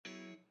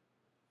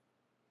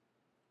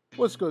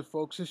What's good,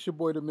 folks? It's your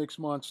boy, the Mix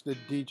Monster,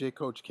 DJ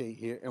Coach K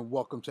here, and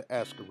welcome to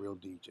Ask a Real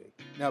DJ.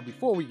 Now,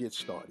 before we get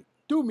started,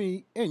 do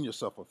me and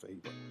yourself a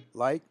favor.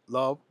 Like,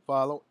 love,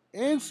 follow,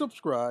 and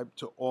subscribe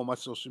to all my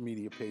social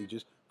media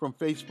pages from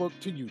Facebook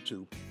to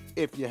YouTube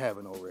if you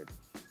haven't already.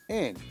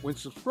 And when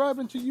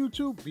subscribing to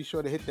YouTube, be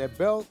sure to hit that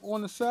bell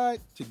on the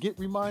side to get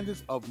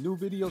reminders of new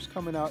videos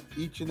coming out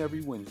each and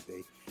every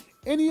Wednesday.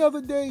 Any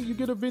other day you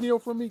get a video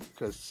from me,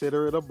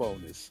 consider it a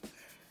bonus.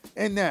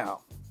 And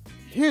now,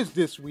 here's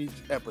this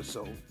week's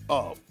episode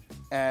of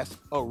Ask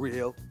a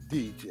Real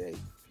DJ.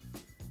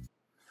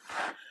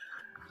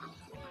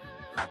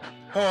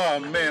 Oh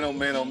man, oh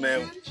man, oh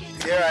man.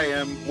 Here I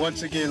am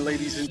once again,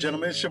 ladies and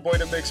gentlemen. It's your boy,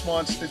 the Mix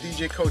Monster,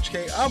 DJ Coach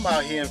K. I'm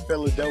out here in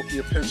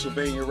Philadelphia,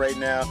 Pennsylvania right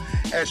now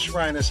at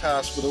Shriners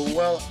Hospital.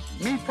 Well,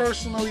 me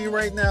personally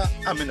right now,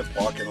 I'm in the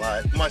parking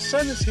lot. My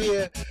son is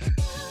here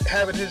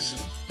having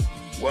his,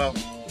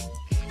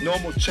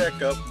 normal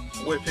checkup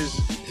with his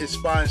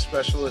spine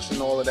specialist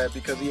and all of that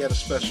because he had a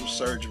special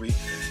surgery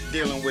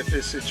dealing with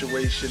his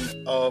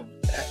situation of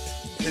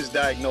his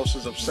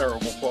diagnosis of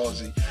cerebral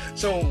palsy.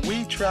 So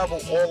we travel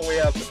all the way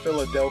out to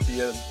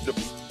Philadelphia, the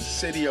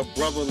city of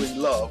brotherly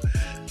love,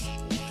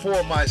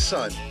 for my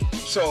son.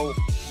 So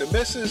the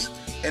missus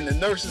and the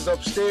nurses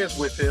upstairs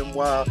with him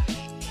while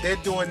they're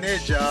doing their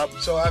job.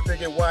 So I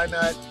figured, why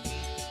not,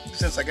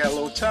 since I got a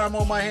little time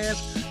on my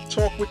hands,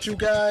 talk with you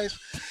guys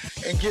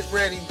and get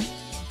ready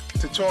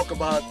to talk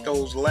about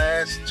those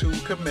last two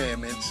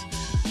commandments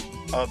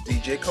of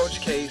DJ Coach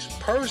K's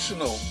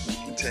personal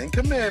 10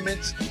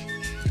 commandments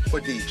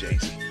for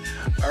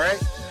DJs. All right.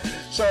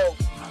 So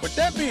with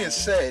that being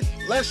said,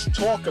 let's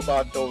talk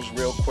about those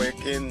real quick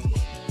and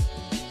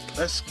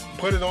let's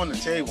put it on the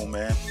table,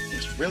 man.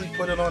 Let's really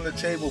put it on the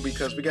table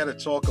because we got to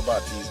talk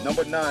about these.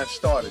 Number 9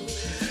 started.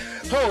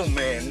 Oh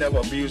man, never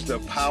abuse the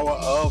power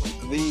of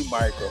the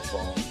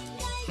microphone.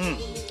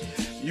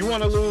 You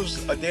want to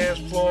lose a dance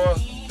floor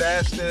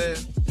faster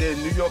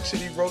than New York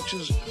City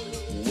roaches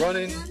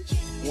running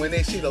when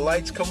they see the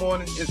lights come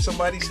on in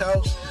somebody's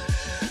house?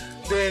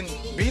 Then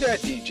be that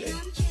DJ.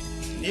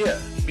 Yeah,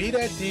 be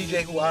that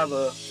DJ who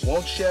either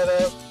won't shut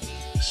up,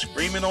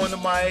 screaming on the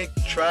mic,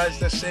 tries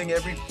to sing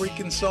every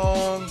freaking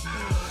song,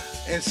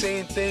 and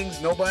saying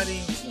things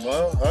nobody,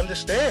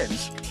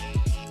 understands.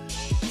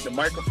 The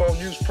microphone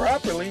used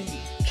properly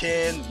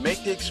can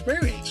make the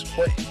experience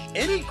for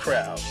any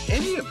crowd,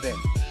 any event,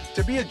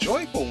 to be a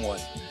joyful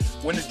one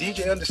when the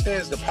DJ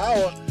understands the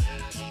power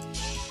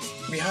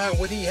behind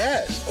what he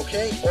has,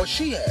 okay, or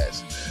she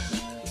has,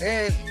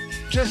 and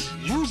just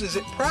uses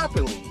it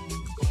properly.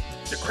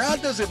 The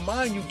crowd doesn't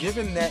mind you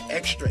giving that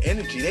extra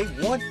energy. They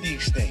want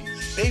these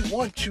things. They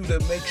want you to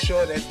make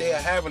sure that they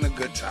are having a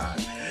good time.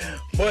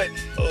 But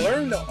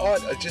learn the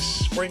art of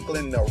just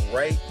sprinkling the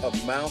right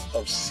amount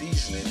of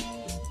seasoning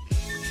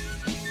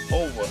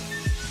over,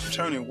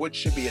 turning what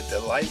should be a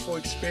delightful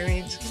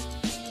experience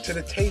to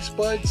the taste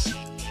buds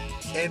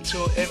and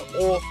to an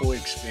awful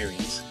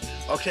experience.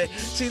 Okay,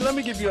 see, let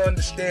me give you an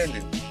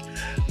understanding.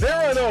 There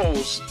are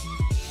those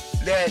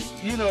that,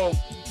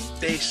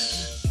 they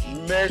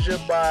measure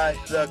by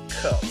the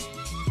cup.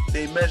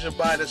 They measure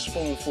by the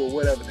spoonful,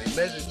 whatever. They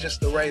measure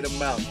just the right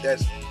amount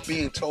that's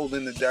being told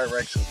in the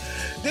direction.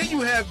 Then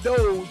you have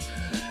those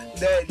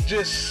that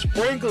just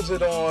sprinkles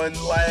it on,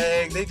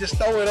 like they just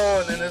throw it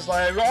on and it's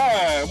like,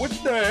 what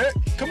the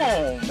heck? Come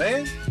on,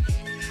 man.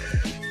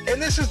 And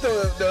this is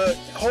the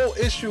whole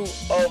issue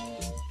of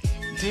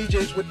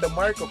DJs with the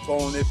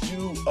microphone. If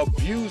you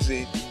abuse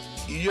it,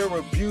 you're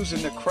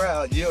abusing the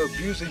crowd, you're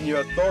abusing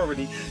your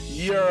authority,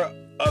 you're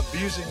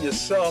abusing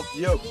yourself,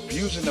 you're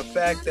abusing the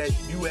fact that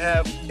you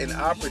have an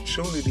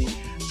opportunity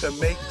to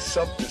make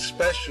something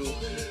special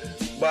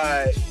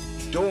by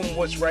doing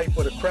what's right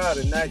for the crowd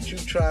and not you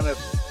trying to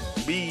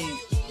be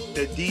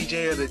the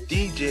DJ of the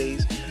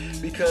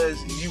DJs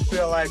because you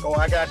feel like,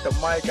 I got the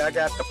mic, I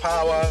got the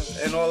power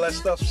and all that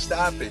stuff.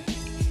 Stop it.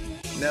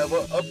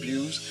 Never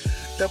abuse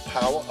the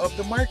power of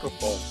the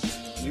microphone.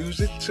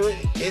 Use it to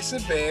its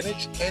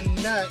advantage and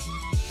not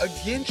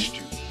against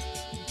you.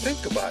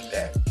 Think about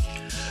that.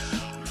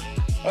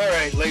 All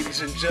right,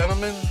 ladies and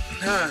gentlemen,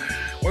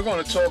 we're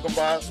going to talk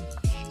about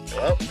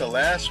the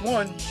last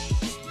one.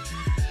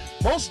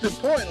 Most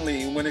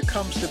importantly, when it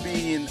comes to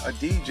being a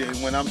DJ,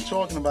 when I'm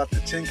talking about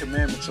the 10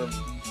 commandments of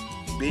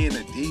being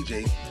a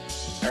DJ,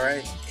 all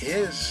right,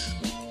 here's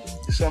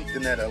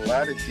something that a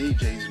lot of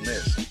DJs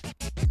miss.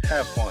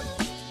 Have fun.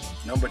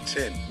 Number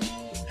 10,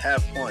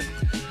 have fun.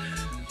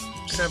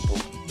 Simple.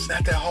 It's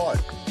not that hard.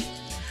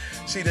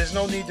 See, there's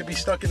no need to be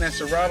stuck in that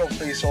Serato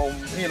face or,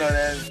 you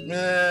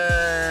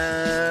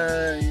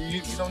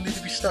don't need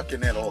to be stuck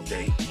in that all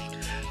day.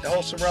 The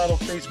whole Serato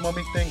face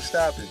mummy thing,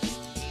 stop it.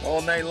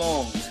 All night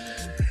long.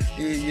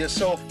 You're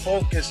so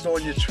focused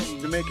on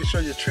making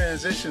sure your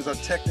transitions are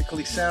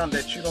technically sound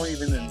that you don't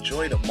even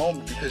enjoy the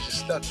moment because you're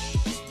stuck.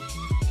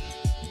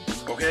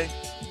 Okay?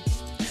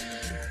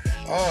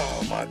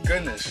 Oh my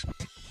goodness.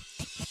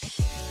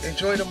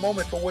 Enjoy the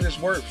moment for what it's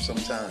worth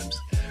sometimes.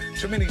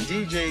 Too many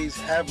DJs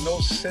have no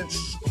sense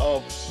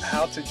of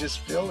how to just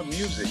feel the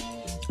music.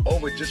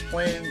 over just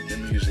playing the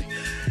music.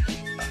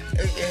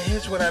 And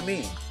here's what I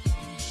mean.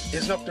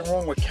 There's nothing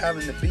wrong with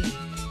counting the beat.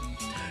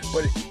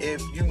 But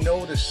if you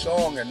know the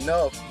song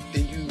enough,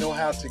 then you know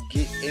how to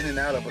get in and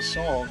out of a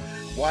song.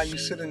 Why are you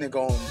sitting there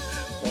going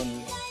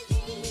 1,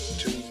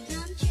 2,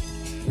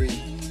 3,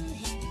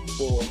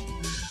 4,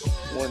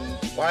 1?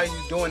 Why are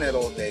you doing that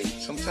all day?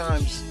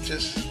 Sometimes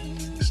just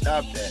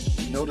stop that.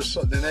 You know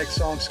the next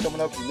song's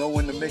coming up. You know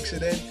when to mix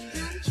it in.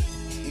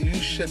 You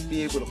should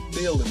be able to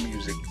feel the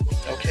music.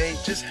 Okay?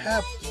 Just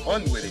have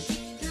fun with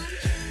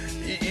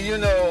it. You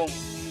know,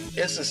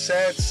 it's a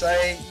sad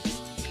sight,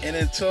 and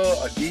until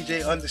a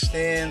DJ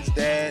understands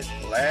that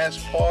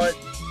last part,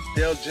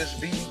 they'll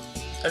just be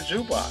a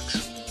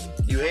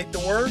jukebox. You hate the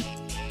word?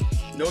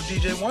 No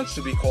DJ wants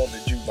to be called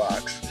a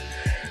jukebox.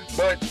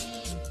 But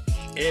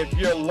if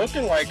you're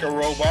looking like a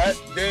robot,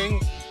 then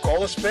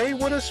call a spade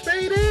what a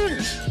spade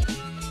is.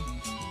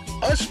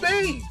 A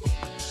spade.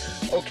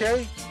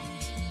 Okay?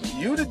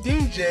 You, the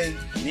DJ,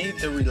 need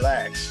to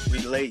relax,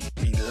 relate,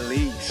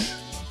 release.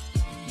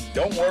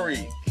 Don't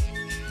worry.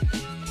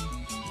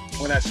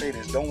 When I say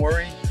this, don't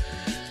worry.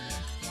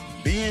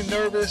 Being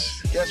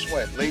nervous, guess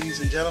what, ladies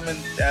and gentlemen,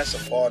 that's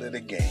a part of the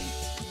game.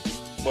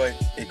 But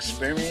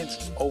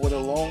experience over the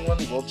long run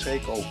will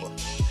take over.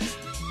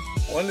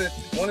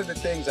 One of the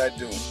things I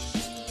do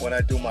when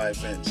I do my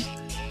events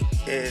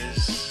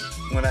is,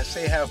 when I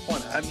say have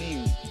fun, I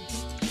mean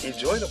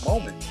enjoy the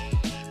moment.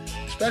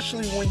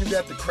 Especially when you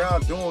got the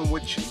crowd doing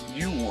what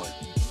you want.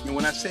 And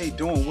when I say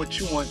doing what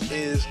you want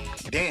is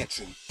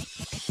dancing,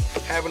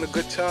 having a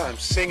good time,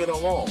 singing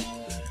along.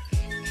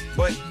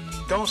 But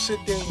don't sit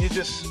there and you're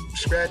just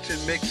scratching,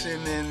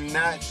 mixing, and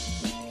not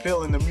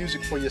feeling the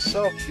music for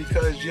yourself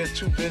because you're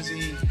too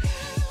busy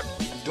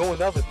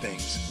doing other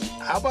things.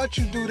 How about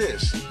you do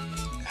this?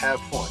 Have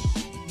fun.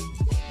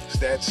 It's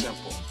that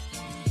simple.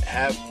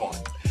 Have fun.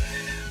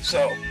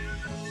 So,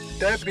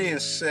 that being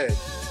said,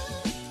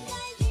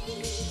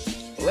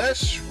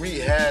 let's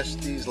rehash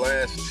these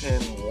last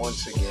 10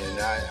 once again.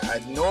 I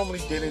normally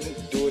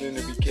didn't do it in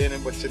the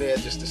beginning, but today I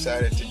just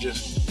decided to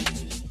just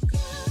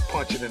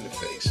punch it in the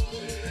face.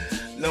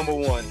 Number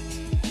 1,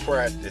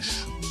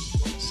 practice.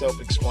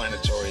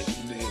 Self-explanatory.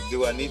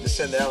 Do I need to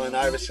send Allen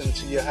Iverson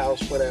to your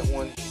house for that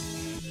one?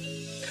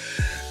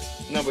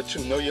 Number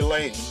 2, know your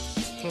lane.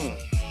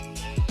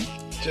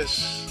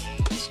 Just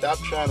stop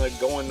trying to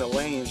go in the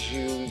lanes.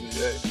 You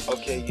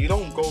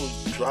don't go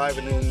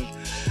driving in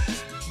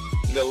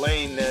the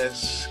lane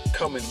that's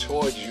coming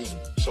towards you.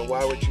 So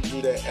why would you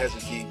do that as a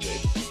DJ?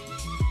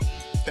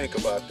 Think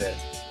about that.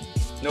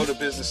 Know the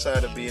business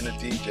side of being a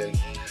DJ.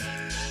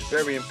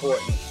 Very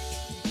important,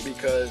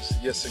 because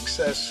your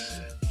success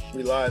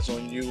relies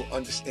on you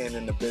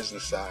understanding the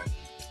business side.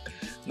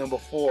 Number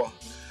 4,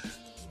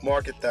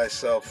 market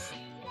thyself.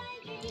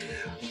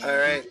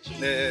 Alright,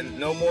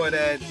 no more of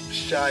that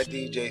shy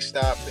DJ,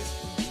 stop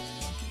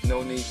it.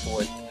 No need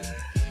for it.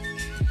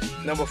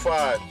 Number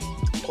 5,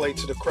 play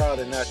to the crowd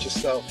and not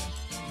yourself.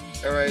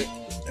 Alright,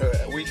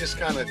 we just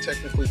kind of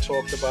technically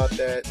talked about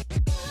that,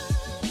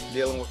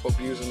 dealing with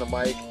abusing the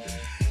mic.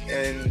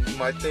 And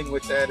my thing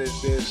with that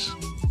is this: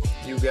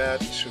 you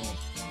got to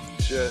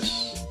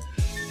just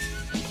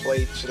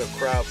play to the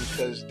crowd,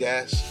 because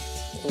that's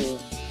who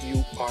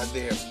you are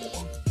there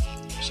for.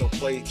 So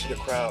play to the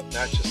crowd,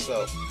 not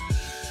yourself.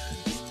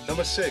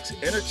 Number 6,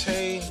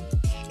 entertain,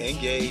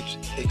 engage,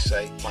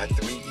 excite. My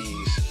 3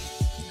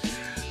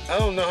 E's. I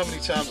don't know how many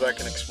times I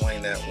can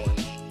explain that one.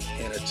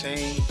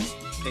 Entertain,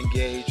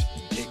 engage,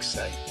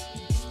 excite.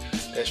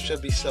 That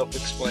should be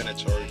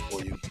self-explanatory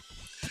for you.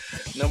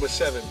 Number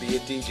 7, be a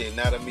DJ,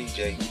 not a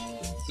me-jay.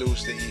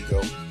 Lose the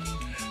ego.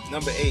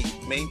 Number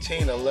 8,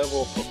 maintain a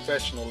level of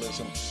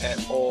professionalism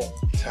at all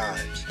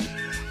times.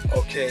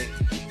 Okay,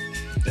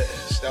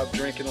 stop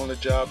drinking on the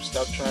job.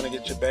 Stop trying to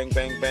get your bang,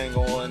 bang, bang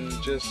on.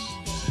 Just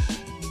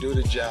do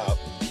the job.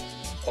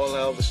 All the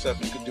other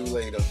stuff you could do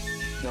later.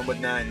 Number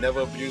 9,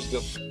 never abuse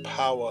the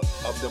power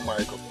of the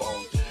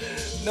microphone.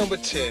 Number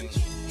 10,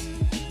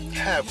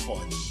 have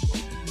fun.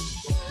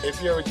 If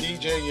you're a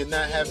DJ and you're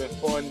not having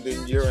fun,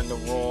 then you're in the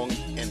wrong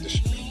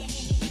industry.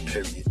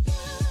 Period.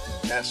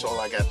 That's all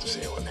I got to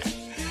say on that.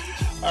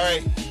 All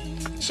right.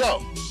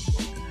 So,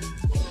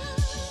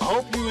 I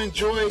hope you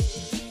enjoyed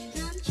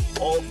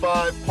all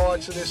 5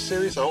 parts of this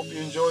series. I hope you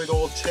enjoyed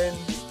all 10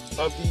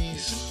 of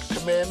these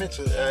commandments.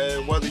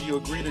 Whether you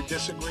agree to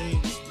disagree,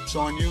 it's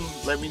on you.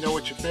 Let me know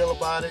what you feel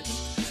about it.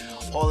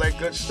 All that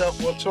good stuff,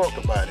 we'll talk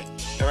about it.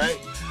 All right.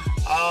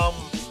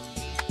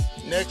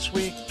 Next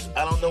week,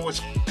 I don't know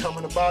what's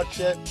coming about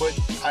yet, but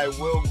I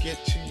will get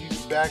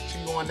back to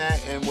you on that,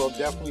 and we'll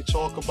definitely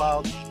talk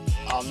about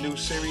our new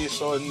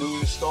series or new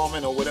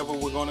installment or whatever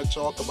we're going to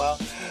talk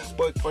about.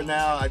 But for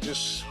now, I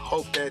just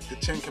hope that the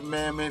 10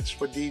 commandments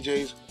for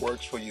DJs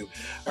works for you.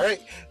 All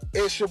right,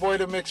 it's your boy,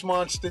 the Mix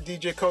Monster,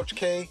 DJ Coach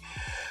K,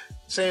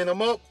 saying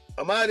I'm up,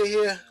 I'm out of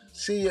here.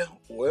 See ya.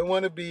 We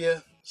want to be ya.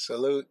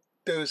 Salute.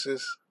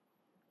 Deuces.